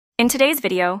In today's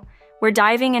video, we're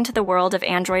diving into the world of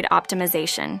Android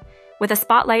optimization with a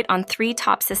spotlight on 3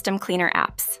 top System Cleaner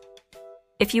apps.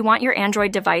 If you want your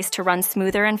Android device to run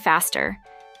smoother and faster,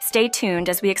 stay tuned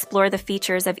as we explore the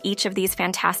features of each of these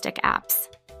fantastic apps.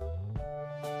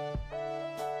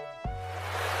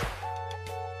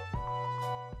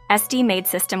 Maid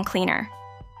System Cleaner.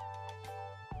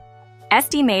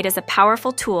 Maid is a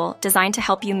powerful tool designed to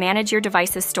help you manage your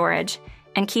device's storage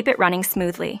and keep it running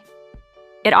smoothly.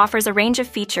 It offers a range of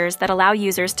features that allow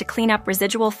users to clean up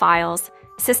residual files,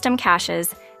 system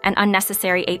caches, and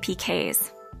unnecessary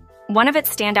APKs. One of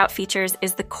its standout features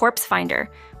is the Corpse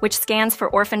Finder, which scans for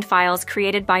orphaned files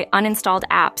created by uninstalled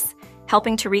apps,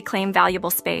 helping to reclaim valuable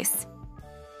space.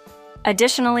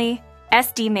 Additionally,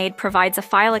 Maid provides a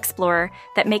file explorer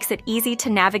that makes it easy to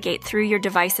navigate through your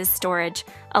device's storage,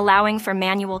 allowing for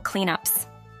manual cleanups.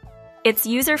 Its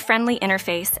user-friendly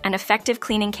interface and effective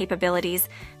cleaning capabilities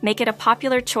make it a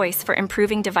popular choice for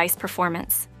improving device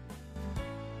performance.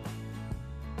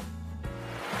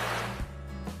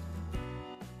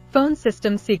 Phone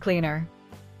System Ccleaner.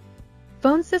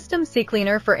 Phone System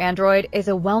Ccleaner for Android is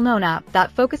a well-known app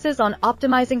that focuses on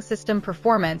optimizing system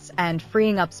performance and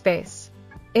freeing up space.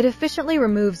 It efficiently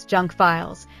removes junk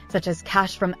files, such as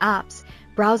cache from apps,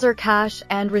 browser cache,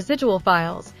 and residual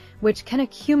files, which can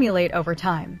accumulate over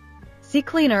time.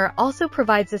 Ccleaner also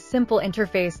provides a simple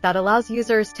interface that allows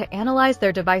users to analyze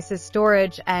their device's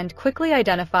storage and quickly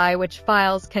identify which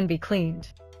files can be cleaned.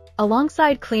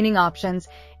 Alongside cleaning options,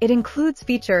 it includes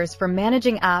features for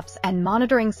managing apps and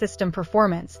monitoring system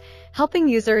performance, helping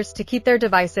users to keep their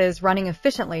devices running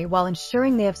efficiently while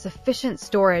ensuring they have sufficient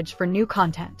storage for new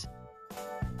content.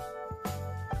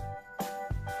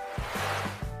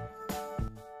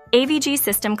 AVG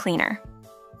System Cleaner.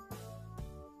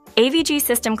 AVG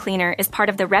System Cleaner is part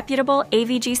of the reputable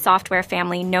AVG software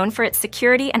family known for its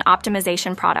security and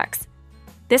optimization products.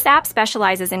 This app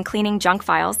specializes in cleaning junk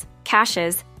files,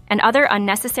 caches, and other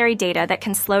unnecessary data that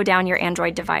can slow down your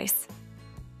Android device.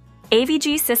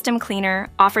 AVG System Cleaner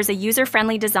offers a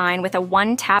user-friendly design with a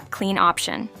one-tap clean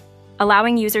option,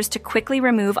 allowing users to quickly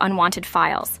remove unwanted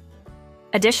files.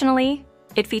 Additionally,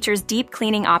 it features deep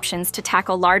cleaning options to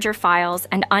tackle larger files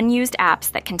and unused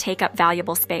apps that can take up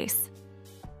valuable space.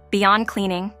 Beyond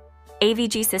cleaning,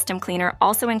 AVG System Cleaner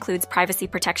also includes privacy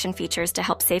protection features to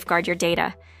help safeguard your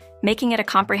data, making it a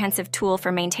comprehensive tool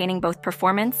for maintaining both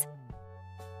performance.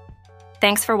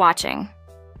 Thanks for watching.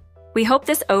 We hope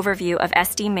this overview of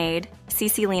Maid,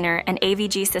 Ccleaner, and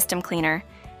AVG System Cleaner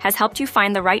has helped you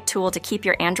find the right tool to keep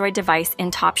your Android device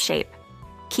in top shape.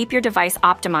 Keep your device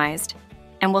optimized,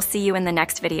 and we'll see you in the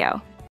next video.